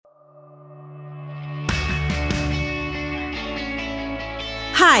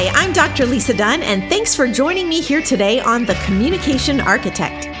Hi, I'm Dr. Lisa Dunn, and thanks for joining me here today on The Communication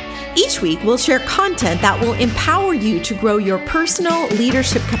Architect. Each week, we'll share content that will empower you to grow your personal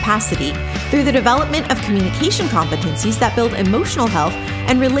leadership capacity through the development of communication competencies that build emotional health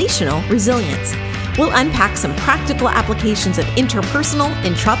and relational resilience. We'll unpack some practical applications of interpersonal,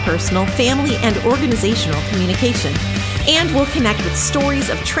 intrapersonal, family, and organizational communication. And we'll connect with stories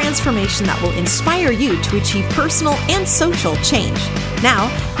of transformation that will inspire you to achieve personal and social change.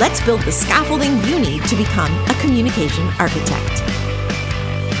 Now, let's build the scaffolding you need to become a communication architect.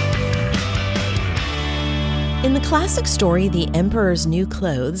 In the classic story, The Emperor's New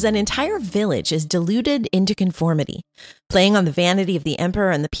Clothes, an entire village is deluded into conformity. Playing on the vanity of the emperor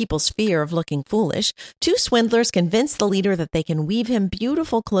and the people's fear of looking foolish, two swindlers convince the leader that they can weave him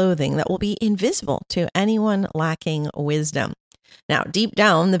beautiful clothing that will be invisible to anyone lacking wisdom. Now, deep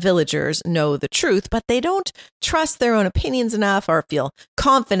down, the villagers know the truth, but they don't trust their own opinions enough or feel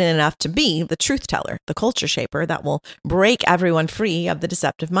confident enough to be the truth teller, the culture shaper that will break everyone free of the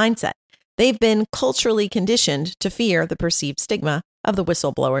deceptive mindset. They've been culturally conditioned to fear the perceived stigma of the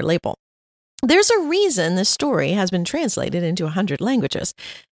whistleblower label. There's a reason this story has been translated into 100 languages.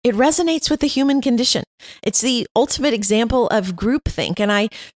 It resonates with the human condition. It's the ultimate example of groupthink, and I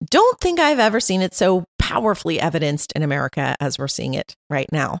don't think I've ever seen it so powerfully evidenced in America as we're seeing it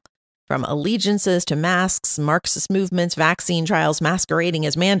right now. From allegiances to masks, Marxist movements, vaccine trials masquerading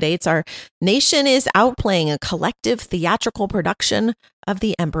as mandates, our nation is outplaying a collective theatrical production of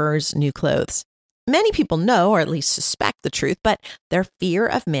The Emperor's New Clothes. Many people know, or at least suspect, the truth, but their fear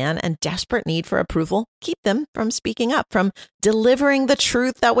of man and desperate need for approval keep them from speaking up, from delivering the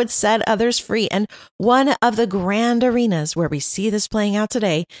truth that would set others free. And one of the grand arenas where we see this playing out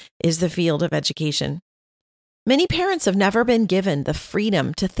today is the field of education. Many parents have never been given the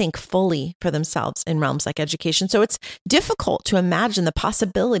freedom to think fully for themselves in realms like education, so it's difficult to imagine the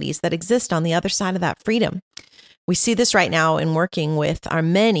possibilities that exist on the other side of that freedom. We see this right now in working with our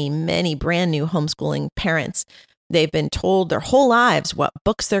many brand new homeschooling parents. They've been told their whole lives what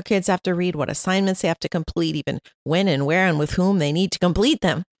books their kids have to read, what assignments they have to complete, even when and where and with whom they need to complete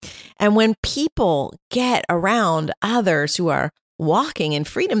them. And when people get around others who are walking in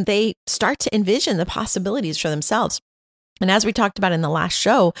freedom, they start to envision the possibilities for themselves. And as we talked about in the last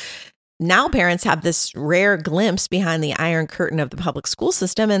show, now parents have this rare glimpse behind the iron curtain of the public school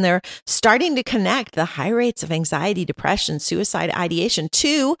system, and they're starting to connect the high rates of anxiety, depression, suicide ideation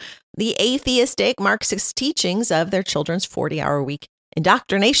to the atheistic Marxist teachings of their children's 40-hour-a-week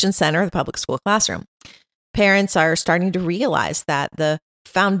indoctrination center, the public school classroom. Parents are starting to realize that the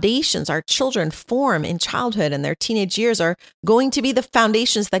foundations our children form in childhood and their teenage years are going to be the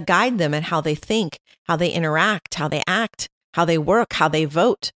foundations that guide them in how they think, how they interact, how they act, how they work, how they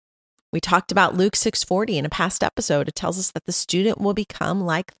vote. We talked about Luke 6:40 in a past episode. It tells us that the student will become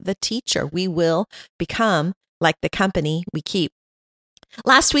like the teacher. We will become like the company we keep.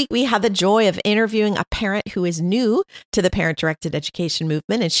 Last week, we had the joy of interviewing a parent who is new to the parent-directed education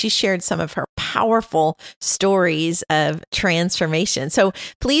movement, and she shared some of her powerful stories of transformation. So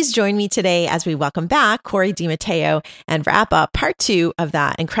please join me today as we welcome back Corie Di Matteo and wrap up part 2 of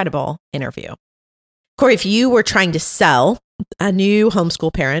that incredible interview. Corie, if you were trying to sell a new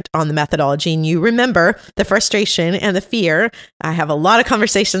homeschool parent on the methodology and you remember the frustration and the fear, I have a lot of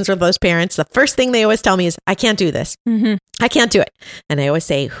conversations with those parents. The first thing they always tell me is, I can't do this. I can't do it. And I always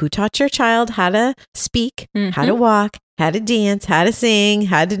say, who taught your child how to speak, how to walk, how to dance, how to sing,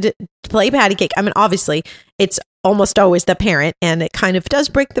 how to play patty cake? I mean, obviously, it's almost always the parent, and it kind of does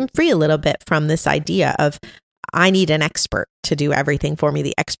break them free a little bit from this idea of, I need an expert to do everything for me,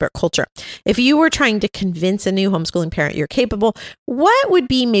 the expert culture. If you were trying to convince a new homeschooling parent you're capable, what would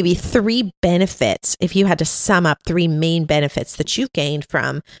be maybe 3 benefits, if you had to sum up 3 main benefits that you've gained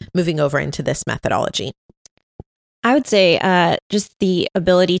from moving over into this methodology? I would say just the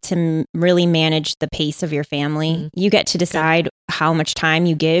ability to really manage the pace of your family. You get to decide how much time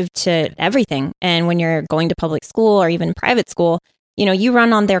you give to everything. And when you're going to public school or even private school, you know, you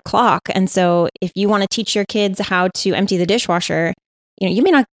run on their clock. And so if you want to teach your kids how to empty the dishwasher, you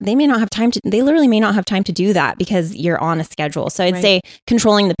know, they may not have time to, they literally may not have time to do that because you're on a schedule. So I'd say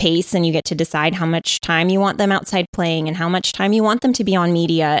controlling the pace, and you get to decide how much time you want them outside playing and how much time you want them to be on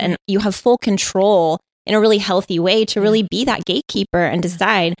media. And you have full control in a really healthy way to really be that gatekeeper and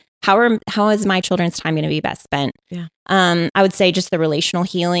decide how is my children's time going to be best spent? Yeah. I would say just the relational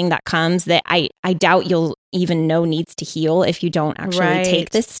healing that comes that I doubt you'll even know needs to heal if you don't actually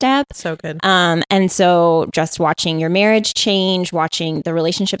take this step. So good. And so just watching your marriage change, watching the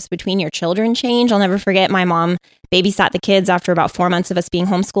relationships between your children change. I'll never forget my mom babysat the kids after about 4 months of us being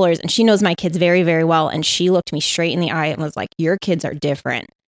homeschoolers. And she knows my kids very, very well. And she looked me straight in the eye and was like, your kids are different.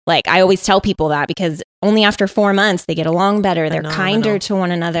 Like, I always tell people that because only after 4 months, they get along better. They're kinder to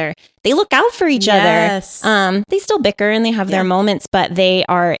one another. They look out for each other. They still bicker and they have their moments, but they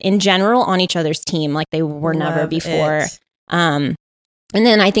are in general on each other's team like they were never before. And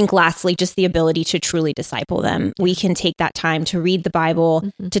then I think lastly, just the ability to truly disciple them. We can take that time to read the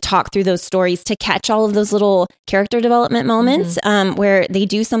Bible, to talk through those stories, to catch all of those little character development moments where they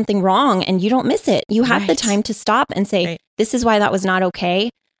do something wrong and you don't miss it. You have the time to stop and say, this is why that was not okay.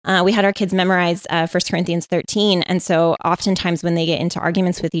 We had our kids memorize 1 Corinthians 13. And so oftentimes when they get into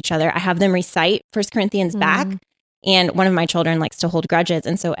arguments with each other, I have them recite 1 Corinthians back. And one of my children likes to hold grudges.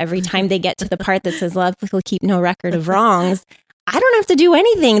 And so every time they get to the part that says, love will keep no record of wrongs, I don't have to do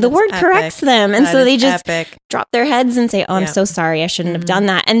anything. The word corrects them. And so they just drop their heads and say, oh, I'm so sorry. I shouldn't have done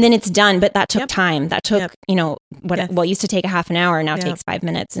that. And then it's done. But that took time. That took, what used to take a half an hour now takes 5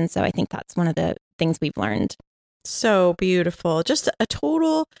 minutes. And so I think that's one of the things we've learned. So beautiful. Just a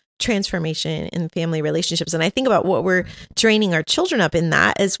total transformation in family relationships. And I think about what we're training our children up in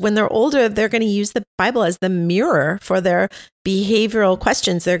that is when they're older, they're going to use the Bible as the mirror for their behavioral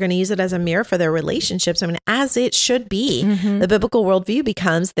questions. They're going to use it as a mirror for their relationships. I mean, as it should be. The biblical worldview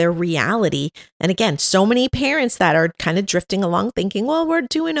becomes their reality. And again, so many parents that are kind of drifting along thinking, well, we're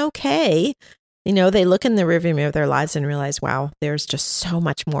doing okay. They look in the rearview mirror of their lives and realize, wow, there's just so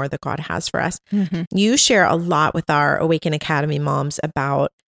much more that God has for us. You share a lot with our Awaken Academy moms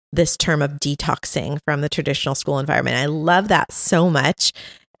about this term of detoxing from the traditional school environment. I love that so much.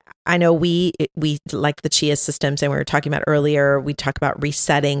 I know we like the Chia systems, and we were talking about earlier, we talk about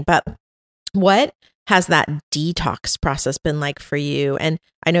resetting, but what has that detox process been like for you? And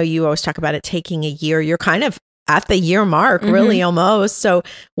I know you always talk about it taking a year. You're kind of at the year mark, really almost. So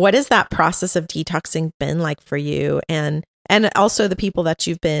what has that process of detoxing been like for you? And also the people that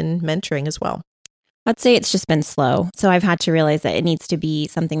you've been mentoring as well? I'd say it's just been slow. So I've had to realize that it needs to be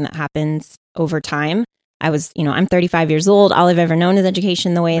something that happens over time. I'm 35 years old. All I've ever known is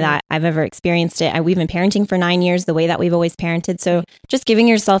education the way that I've ever experienced it. We've been parenting for 9 years, the way that we've always parented. So just giving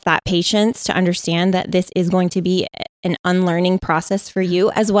yourself that patience to understand that this is going to be an unlearning process for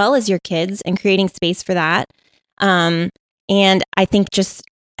you as well as your kids, and creating space for that. And I think just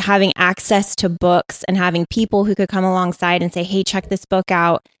having access to books and having people who could come alongside and say, hey, check this book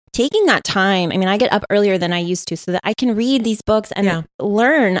out. Taking that time. I mean, I get up earlier than I used to so that I can read these books and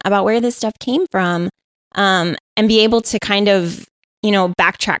learn about where this stuff came from, and be able to kind of,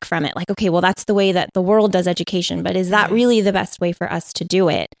 backtrack from it. Like, okay, well, that's the way that the world does education, but is that really the best way for us to do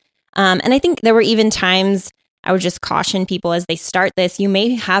it? And I think there were even times I would just caution people as they start this, you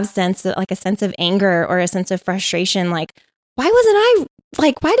may have a sense of anger or a sense of frustration. Like, why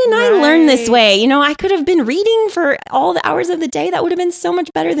didn't I learn this way? I could have been reading for all the hours of the day. That would have been so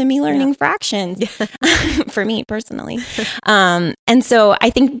much better than me learning fractions for me personally. And so I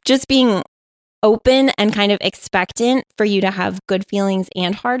think just being open and kind of expectant for you to have good feelings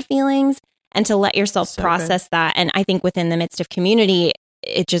and hard feelings, and to let yourself process that. And I think within the midst of community,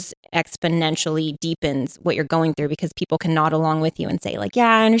 it just exponentially deepens what you're going through, because people can nod along with you and say like, yeah,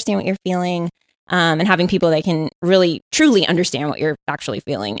 I understand what you're feeling. And having people that can really, truly understand what you're actually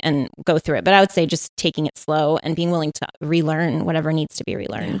feeling and go through it. But I would say just taking it slow and being willing to relearn whatever needs to be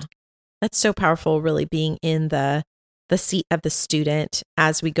relearned. Yeah. That's so powerful, really being in the seat of the student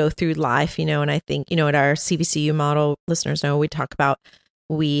as we go through life, and I think, at our CVCU model, listeners know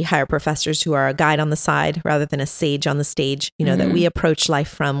we hire professors who are a guide on the side rather than a sage on the stage, that we approach life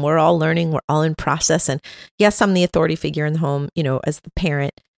from. We're all learning, we're all in process. And yes, I'm the authority figure in the home, as the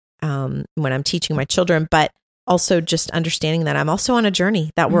parent, when I'm teaching my children, but also just understanding that I'm also on a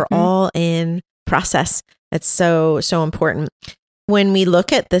journey, that we're all in process. It's so, so important. When we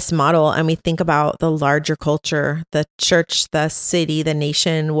look at this model and we think about the larger culture, the church, the city, the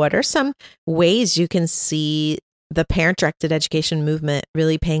nation, what are some ways you can see the parent-directed education movement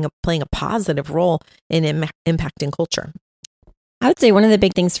really playing a positive role in impacting culture? I would say one of the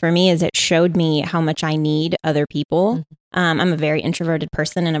big things for me is it showed me how much I need other people. I'm a very introverted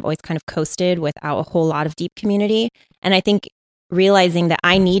person, and I've always kind of coasted without a whole lot of deep community. And I think realizing that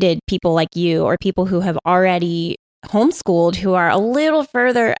I needed people like you, or people who have already homeschooled, who are a little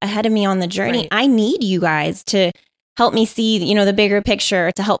further ahead of me on the journey. I need you guys to help me see, the bigger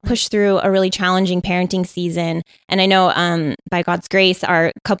picture, to help push through a really challenging parenting season. And I know by God's grace,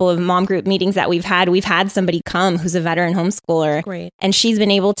 our couple of mom group meetings that we've had somebody come who's a veteran homeschooler. Great. And she's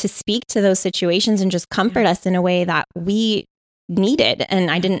been able to speak to those situations and just comfort us in a way that we needed.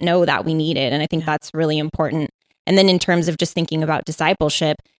 And I didn't know that we needed. And I think that's really important. And then in terms of just thinking about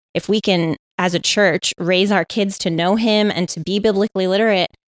discipleship, if we can, as a church, raise our kids to know him and to be biblically literate,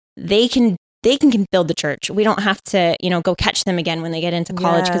 they can build the church. We don't have to, go catch them again when they get into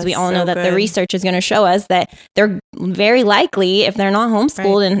college, because we all know that the research is going to show us that they're very likely, if they're not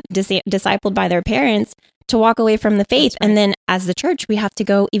homeschooled and discipled by their parents, to walk away from the faith. And then as the church, we have to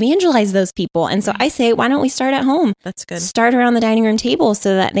go evangelize those people. And so I say, why don't we start at home? That's good. Start around the dining room table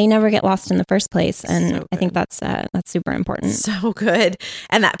so that they never get lost in the first place. And I think that's super important. So good.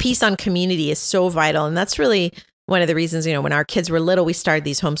 And that piece on community is so vital. And that's really one of the reasons, when our kids were little, we started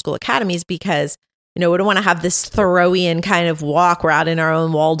these homeschool academies, because, we don't want to have this Thoreauian kind of walk. We're out in our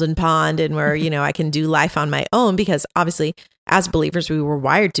own Walden pond and we're, I can do life on my own, because obviously as believers, we were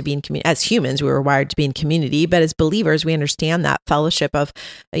wired to be in community. As humans, we were wired to be in community. But as believers, we understand that fellowship of,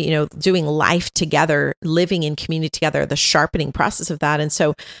 doing life together, living in community together, the sharpening process of that. And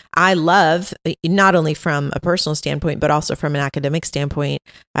so I love, not only from a personal standpoint, but also from an academic standpoint,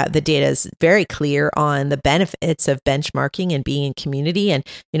 the data is very clear on the benefits of benchmarking and being in community. And,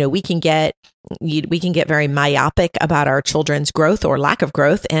 we can get very myopic about our children's growth or lack of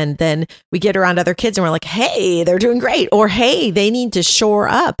growth. And then we get around other kids and we're like, hey, they're doing great. Or, hey, they need to shore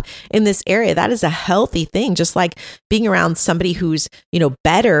up in this area. That is a healthy thing. Just like being around somebody who's,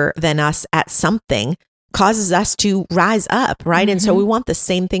 better than us at something causes us to rise up, right? And so we want the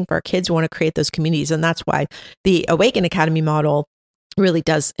same thing for our kids. We want to create those communities. And that's why the Awaken Academy model really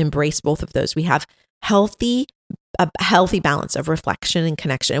does embrace both of those. We have a healthy balance of reflection and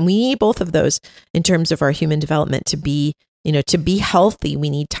connection. And we need both of those in terms of our human development to be healthy. We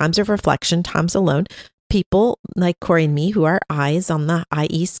need times of reflection, times alone. People like Corie and me, who are I's on the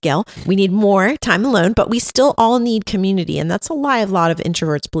IE scale, we need more time alone, but we still all need community. And that's a lie. A lot of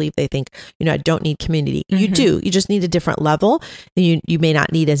introverts believe. They think, I don't need community. You do. You just need a different level. You may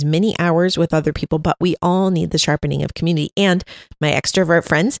not need as many hours with other people, but we all need the sharpening of community. And my extrovert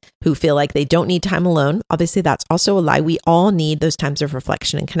friends who feel like they don't need time alone, obviously that's also a lie. We all need those times of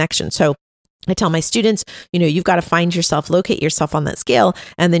reflection and connection. So I tell my students, you've got to find yourself, locate yourself on that scale,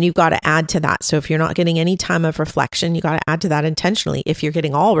 and then you've got to add to that. So if you're not getting any time of reflection, you got to add to that intentionally. If you're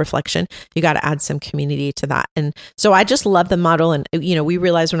getting all reflection, you got to add some community to that. And so I just love the model. And, we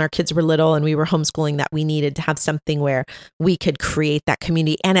realized when our kids were little and we were homeschooling that we needed to have something where we could create that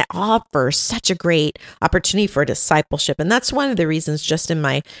community. And it offers such a great opportunity for discipleship. And that's one of the reasons, just in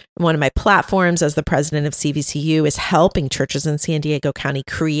one of my platforms as the president of CVCU, is helping churches in San Diego County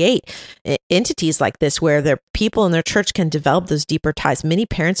create entities like this, where their people in their church can develop those deeper ties. Many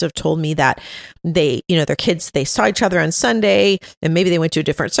parents have told me that their kids, they saw each other on Sunday and maybe they went to a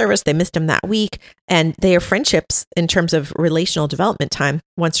different service. They missed them that week, and their friendships in terms of relational development time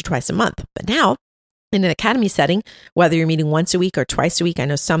once or twice a month. But now in an academy setting, whether you're meeting once a week or twice a week, I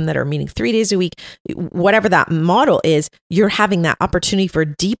know some that are meeting 3 days a week, whatever that model is, you're having that opportunity for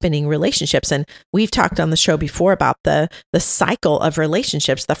deepening relationships. And we've talked on the show before about the cycle of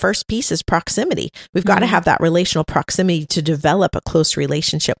relationships. The first piece is proximity. We've got to have that relational proximity to develop a close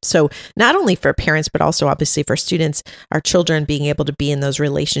relationship. So not only for parents, but also obviously for students, our children being able to be in those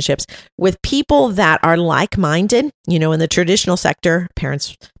relationships with people that are like-minded. In the traditional sector,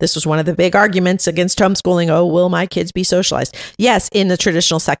 parents, this was one of the big arguments against homeschooling. Oh, will my kids be socialized? Yes, in the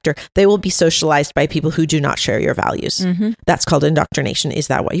traditional sector, they will be socialized by people who do not share your values. That's called indoctrination. Is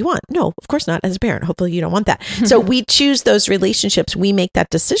that what you want? No, of course not. As a parent, hopefully you don't want that. So we choose those relationships. We make that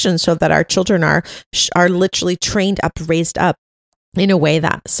decision so that our children are literally trained up, raised up in a way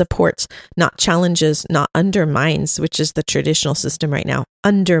that supports, not challenges, not undermines, which is the traditional system right now,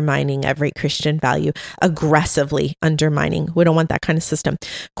 undermining every Christian value, aggressively undermining. We don't want that kind of system.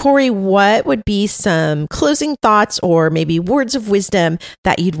 Corie, what would be some closing thoughts or maybe words of wisdom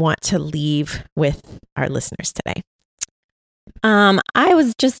that you'd want to leave with our listeners today? I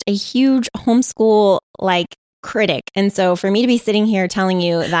was just a huge homeschool critic. And so for me to be sitting here telling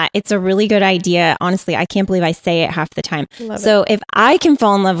you that it's a really good idea, honestly, I can't believe I say it half the time. So if I can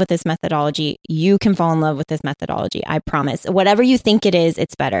fall in love with this methodology, you can fall in love with this methodology. I promise. Whatever you think it is,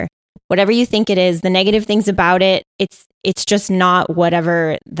 it's better. Whatever you think it is, the negative things about it, it's just not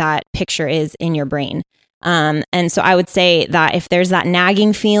whatever that picture is in your brain. And so I would say that if there's that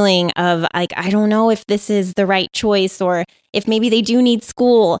nagging feeling of I don't know if this is the right choice, or if maybe they do need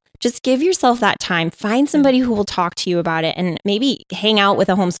school, just give yourself that time. Find somebody who will talk to you about it, and maybe hang out with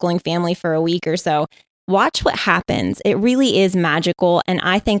a homeschooling family for a week or so watch what happens. It really is magical. And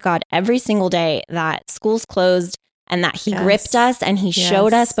I thank God every single day that schools closed and that he gripped us and he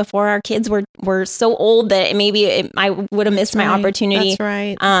showed us before our kids were so old that I would have missed my opportunity. That's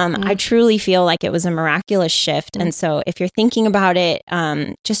right. I truly feel like it was a miraculous shift. And so if you're thinking about it,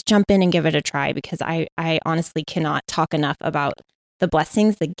 just jump in and give it a try, because I honestly cannot talk enough about the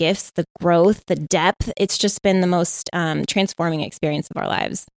blessings, the gifts, the growth, the depth. It's just been the most transforming experience of our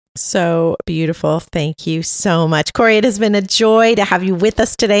lives. So beautiful. Thank you so much, Corie. It has been a joy to have you with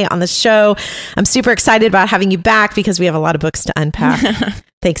us today on the show. I'm super excited about having you back because we have a lot of books to unpack.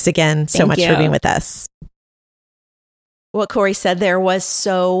 Thanks again so much for being with us. What Corie said there was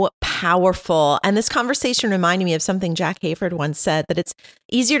so powerful. And this conversation reminded me of something Jack Hayford once said, that it's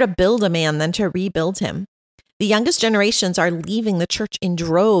easier to build a man than to rebuild him. The youngest generations are leaving the church in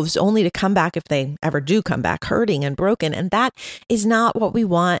droves, only to come back, if they ever do come back, hurting and broken. And that is not what we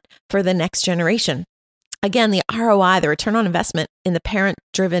want for the next generation. Again, the ROI, the return on investment in the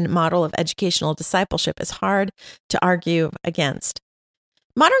parent-driven model of educational discipleship, is hard to argue against.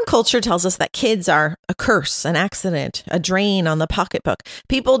 Modern culture tells us that kids are a curse, an accident, a drain on the pocketbook.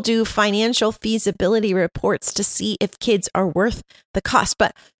 People do financial feasibility reports to see if kids are worth the cost.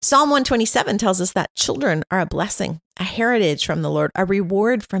 But Psalm 127 tells us that children are a blessing, a heritage from the Lord, a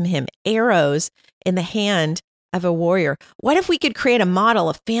reward from him, arrows in the hand of a warrior. What if we could create a model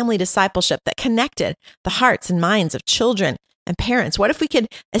of family discipleship that connected the hearts and minds of children and parents? What if we could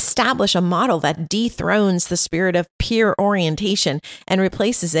establish a model that dethrones the spirit of peer orientation and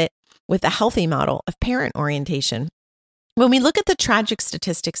replaces it with a healthy model of parent orientation? When we look at the tragic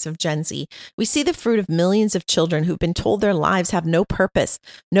statistics of Gen Z, we see the fruit of millions of children who've been told their lives have no purpose,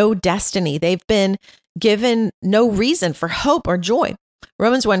 no destiny. They've been given no reason for hope or joy.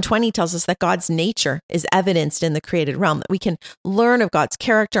 Romans 1:20 tells us that God's nature is evidenced in the created realm, that we can learn of God's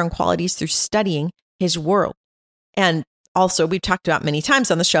character and qualities through studying his world. And also, we've talked about many times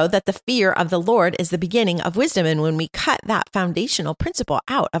on the show that the fear of the Lord is the beginning of wisdom. And when we cut that foundational principle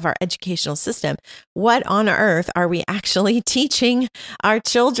out of our educational system, what on earth are we actually teaching our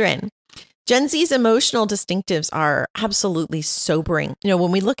children? Gen Z's emotional distinctives are absolutely sobering.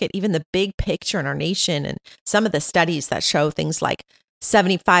 When we look at even the big picture in our nation and some of the studies that show things like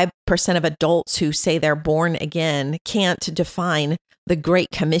 75% of adults who say they're born again can't define the Great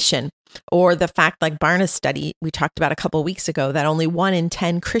Commission, or the fact, like Barna's study we talked about a couple of weeks ago, that only 1 in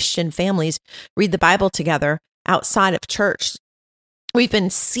 10 Christian families read the Bible together outside of church. We've been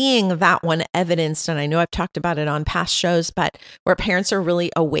seeing that one evidenced, and I know I've talked about it on past shows, but where parents are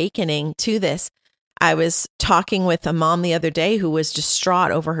really awakening to this. I was talking with a mom the other day who was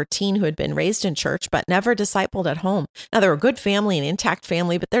distraught over her teen who had been raised in church, but never discipled at home. Now, they're a good family, an intact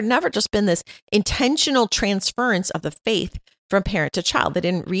family, but there'd never just been this intentional transference of the faith from parent to child. They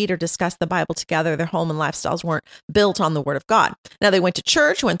didn't read or discuss the Bible together. Their home and lifestyles weren't built on the Word of God. Now, they went to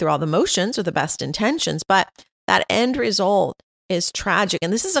church, went through all the motions with the best intentions, but that end result is tragic.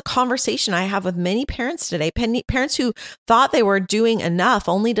 And this is a conversation I have with many parents today, parents who thought they were doing enough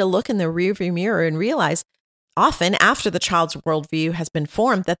only to look in the rearview mirror and realize, often after the child's worldview has been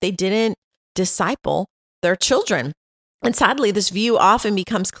formed, that they didn't disciple their children. And sadly, this view often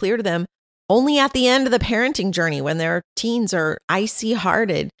becomes clear to them only at the end of the parenting journey, when their teens are icy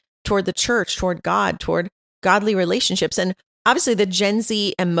hearted toward the church, toward God, toward godly relationships. And obviously, the Gen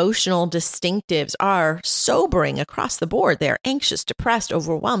Z emotional distinctives are sobering across the board. They are anxious, depressed,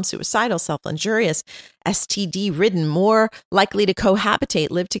 overwhelmed, suicidal, self-injurious, STD-ridden, more likely to cohabitate,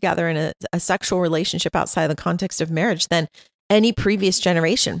 live together in a sexual relationship outside the context of marriage than any previous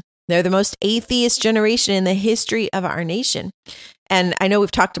generation. They're the most atheist generation in the history of our nation. And I know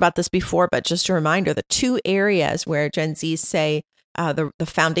we've talked about this before, but just a reminder, the two areas where Gen Zs say the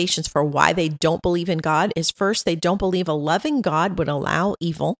foundations for why they don't believe in God is, first, they don't believe a loving God would allow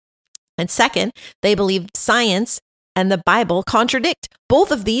evil. And second, they believe science and the Bible contradict.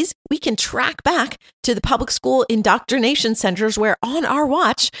 Both of these we can track back to the public school indoctrination centers where on our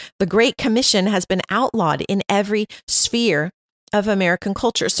watch, the Great Commission has been outlawed in every sphere of American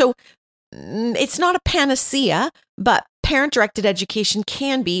culture. So it's not a panacea, but parent-directed education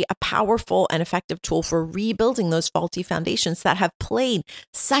can be a powerful and effective tool for rebuilding those faulty foundations that have played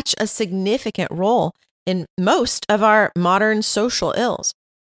such a significant role in most of our modern social ills.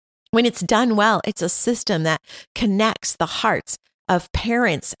 When it's done well, it's a system that connects the hearts of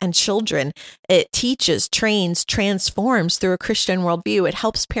parents and children. It teaches, trains, transforms through a Christian worldview. It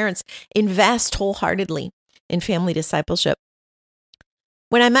helps parents invest wholeheartedly in family discipleship.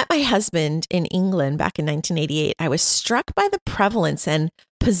 When I met my husband in England back in 1988, I was struck by the prevalence and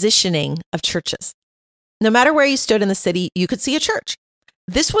positioning of churches. No matter where you stood in the city, you could see a church.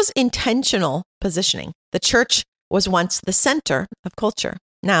 This was intentional positioning. The church was once the center of culture.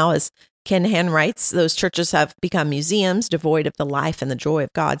 Now, as Kinhan writes, those churches have become museums devoid of the life and the joy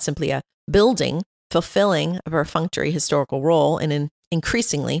of God, simply a building fulfilling a perfunctory historical role in an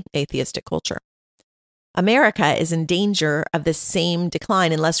increasingly atheistic culture. America is in danger of the same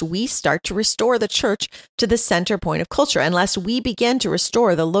decline unless we start to restore the church to the center point of culture, unless we begin to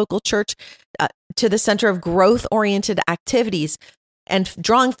restore the local church to the center of growth-oriented activities and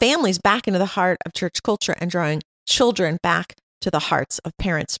drawing families back into the heart of church culture and drawing children back to the hearts of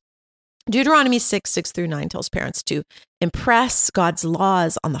parents. Deuteronomy 6:6-9 tells parents to impress God's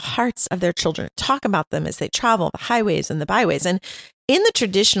laws on the hearts of their children, talk about them as they travel the highways and the byways. And in the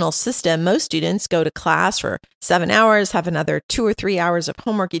traditional system, most students go to class for 7 hours, have another 2 or 3 hours of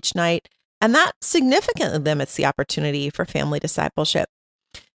homework each night, and that significantly limits the opportunity for family discipleship.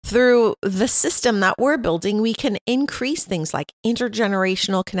 Through the system that we're building, we can increase things like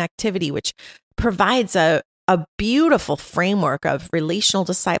intergenerational connectivity, which provides a beautiful framework of relational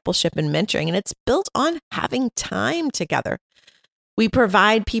discipleship and mentoring, and it's built on having time together. We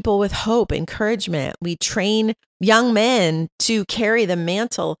provide people with hope, encouragement. We train young men to carry the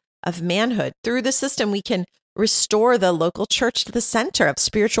mantle of manhood. Through the system, we can restore the local church to the center of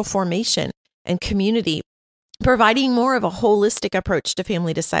spiritual formation and community, providing more of a holistic approach to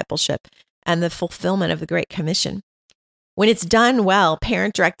family discipleship and the fulfillment of the Great Commission. When it's done well,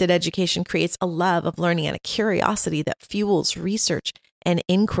 parent-directed education creates a love of learning and a curiosity that fuels research and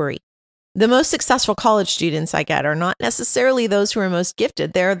inquiry. The most successful college students I get are not necessarily those who are most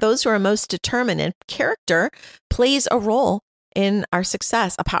gifted. They're those who are most determined, and character plays a role in our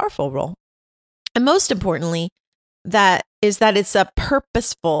success, a powerful role. And most importantly, that it's a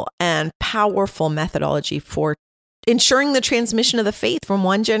purposeful and powerful methodology for ensuring the transmission of the faith from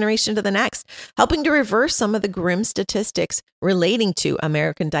one generation to the next, helping to reverse some of the grim statistics relating to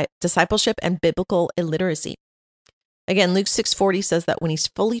American discipleship and biblical illiteracy. Again, Luke 6:40 says that when he's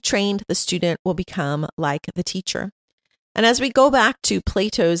fully trained, the student will become like the teacher. And as we go back to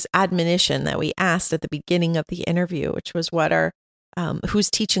Plato's admonition that we asked at the beginning of the interview, which was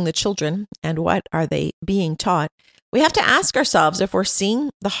who's teaching the children and what are they being taught, we have to ask ourselves if we're seeing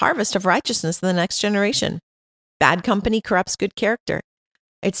the harvest of righteousness in the next generation. Bad company corrupts good character.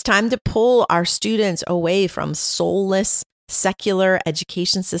 It's time to pull our students away from soulless, secular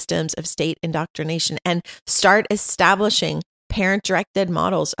education systems of state indoctrination and start establishing parent-directed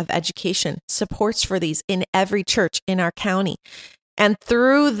models of education, supports for these in every church in our county. And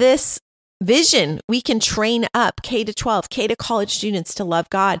through this vision, we can train up K to 12, K to college students to love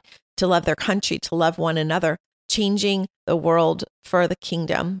God, to love their country, to love one another, changing the world for the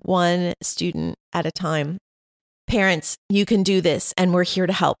kingdom, one student at a time. Parents, you can do this, and we're here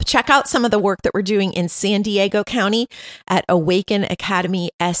to help. Check out some of the work that we're doing in San Diego County at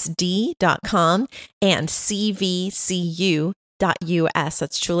awakenacademysd.com and cvcu.us.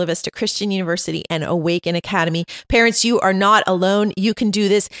 That's Chula Vista Christian University and Awaken Academy. Parents, you are not alone. You can do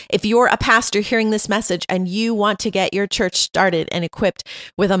this. If you're a pastor hearing this message and you want to get your church started and equipped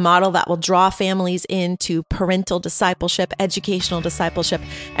with a model that will draw families into parental discipleship, educational discipleship,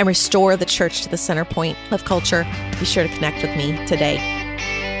 and restore the church to the center point of culture, be sure to connect with me today.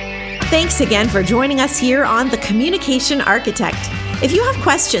 Thanks again for joining us here on The Communication Architect. If you have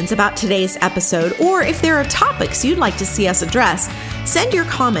questions about today's episode, or if there are topics you'd like to see us address, send your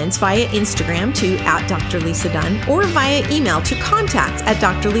comments via Instagram to @DrLisaDunn or via email to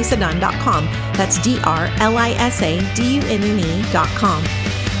contact@drlisadunn.com. That's DrLisadunne.com.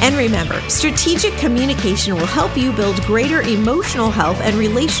 And remember, strategic communication will help you build greater emotional health and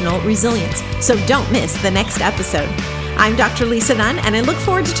relational resilience. So don't miss the next episode. I'm Dr. Lisa Dunn, and I look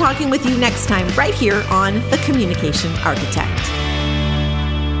forward to talking with you next time right here on The Communication Architect.